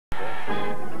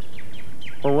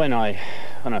Well, when I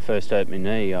first hurt my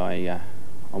knee, I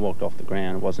walked off the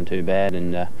ground. It wasn't too bad,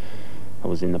 and I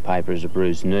was in the paper as a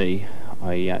bruised knee.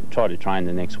 I tried to train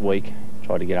the next week,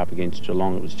 tried to get up against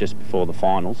Geelong. It was just before the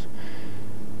finals,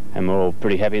 and we were all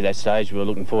pretty happy at that stage. We were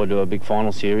looking forward to a big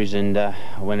final series, and I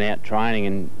went out training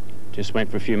and just went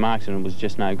for a few marks, and it was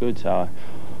just no good. So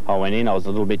I went in. I was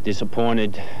a little bit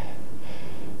disappointed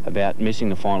about missing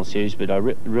the final series, but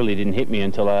it really didn't hit me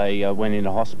until I went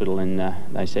into hospital, and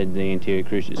they said the anterior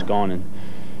cruciate is gone,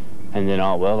 and then,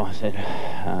 oh well, I said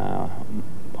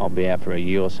I'll be out for a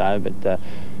year or so. But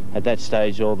at that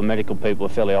stage, all the medical people were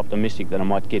fairly optimistic that I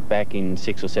might get back in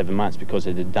 6 or 7 months because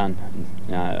it had done.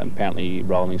 Apparently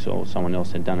Rollings or someone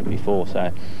else had done it before.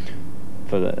 So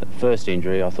for the first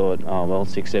injury, I thought, oh well,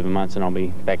 6, 7 months and I'll be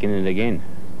back in it again.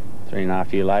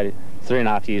 3.5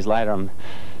 years later,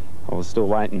 I was still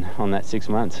waiting on that 6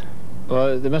 months.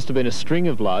 Well, there must have been a string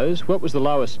of lows. What was the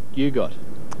lowest you got?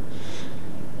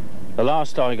 The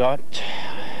lowest I got,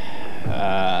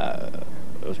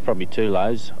 it was probably 2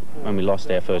 lows. When we lost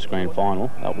our first grand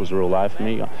final, that was a real low for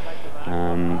me.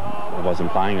 I wasn't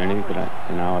playing or anything, but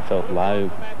I felt low.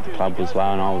 The club was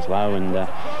low and I was low, and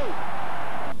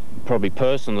probably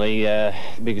personally, the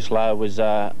biggest low was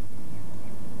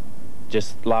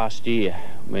just last year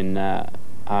when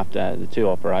after the 2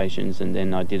 operations, and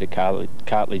then I did a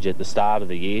cartilage at the start of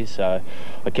the year, so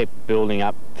I kept building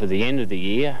up for the end of the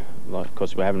year. Like, of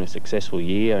course, we're having a successful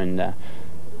year, and I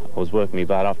was working my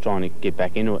butt off trying to get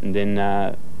back into it, and then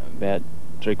about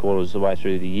 3/4 of the way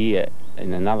through the year,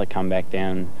 in another comeback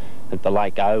down at the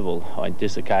Lake Oval, I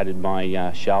dislocated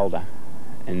my shoulder,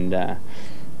 and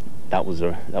that was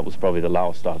probably the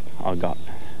lowest I got.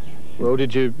 Well,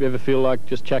 did you ever feel like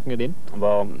just chucking it in?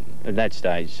 Well, at that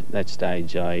stage,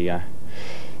 the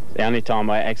only time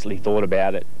I actually thought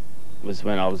about it was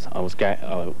when I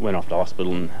went off to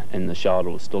hospital, and the shoulder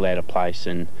was still out of place,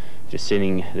 and just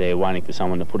sitting there waiting for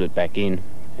someone to put it back in.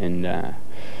 And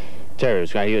Terry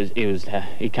was great.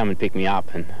 He'd come and pick me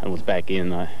up, and I was back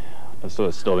in. I sort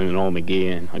of stood in all my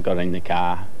gear, and I got in the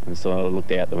car, and so I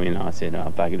looked out the window. I said,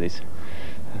 "Oh, bugger this."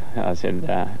 I said,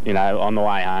 on the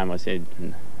way home, I said,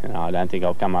 I don't think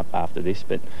I'll come up after this,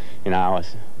 but I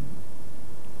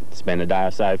spent a day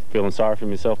or so feeling sorry for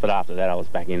myself, but after that I was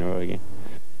back into it again.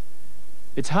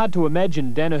 It's hard to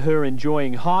imagine Daniher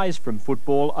enjoying highs from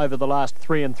football over the last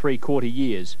 3 3/4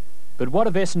 years. But what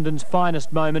of Essendon's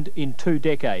finest moment in 2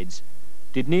 decades?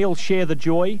 Did Neale share the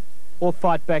joy, or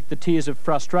fight back the tears of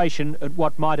frustration at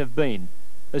what might have been,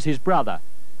 as his brother,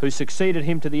 who succeeded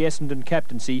him to the Essendon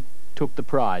captaincy, took the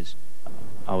prize?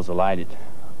 I was elated.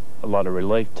 A lot of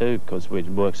relief too, because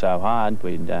we'd worked so hard.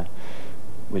 We'd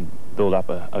built up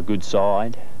a good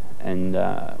side, and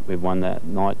we'd won that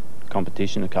night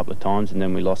competition a couple of times, and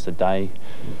then we lost a day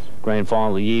grand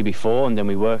final the year before, and then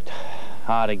we worked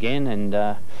hard again, and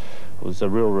it was a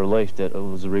real relief that it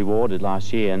was rewarded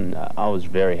last year, and I was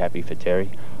very happy for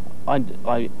Terry. I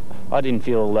didn't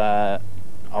feel I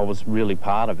was really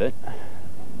part of it,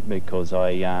 because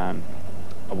I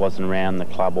wasn't around the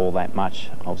club all that much.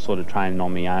 I was sort of training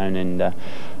on my own, and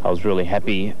I was really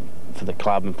happy for the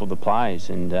club and for the players,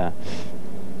 and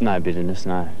no bitterness,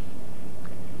 no.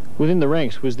 Within the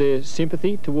ranks, was there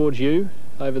sympathy towards you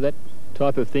over that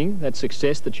type of thing, that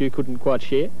success that you couldn't quite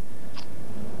share?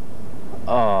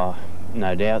 Oh,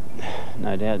 no doubt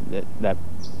that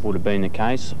would have been the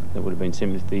case. There would have been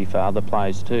sympathy for other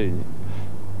players too.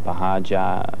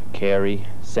 Bahaja, Carey,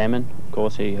 Salmon, of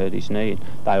course, he hurt his knee.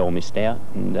 They all missed out,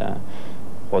 and it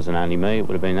wasn't only me, it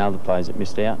would have been other players that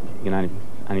missed out. You can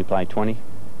only play 20.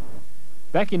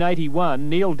 Back in '81,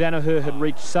 Neale Daniher had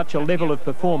reached such a level of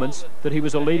performance that he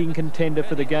was a leading contender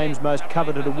for the game's most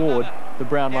coveted award, the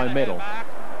Brownlow Medal.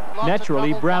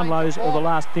 Naturally, Brownlows are the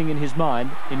last thing in his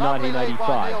mind in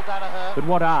 1985. But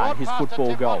what are his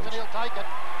football goals?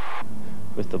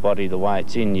 With the body the way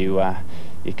it's in, you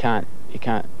can't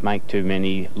make too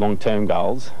many long-term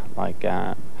goals. Like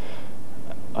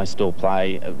I still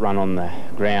run on the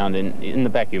ground, and in the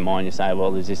back of your mind you say,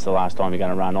 well, is this the last time you're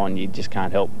going to run on? You just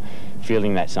can't help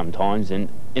feeling that sometimes, and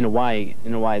in a way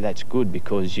that's good,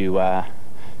 because I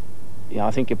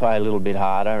think you play a little bit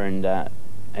harder,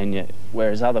 and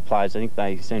whereas other players, I think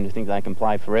they seem to think they can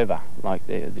play forever, like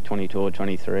the 22 or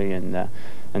 23, and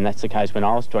that's the case. When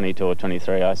I was 22 or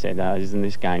 23, I said, oh, isn't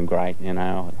this game great? We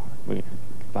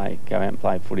go out and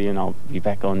play footy, and I'll be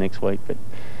back on next week. But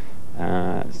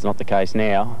it's not the case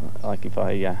now. Like if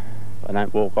I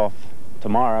don't walk off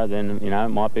tomorrow, then it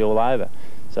might be all over.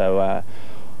 So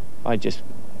I just,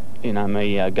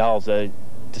 my goals are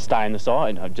to stay in the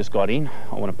side. I've just got in.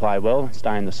 I want to play well,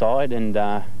 stay in the side, and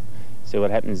see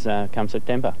what happens come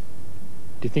September.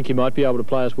 Do you think you might be able to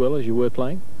play as well as you were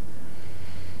playing?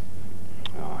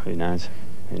 Oh, who knows?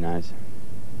 Who knows?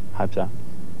 Hope so.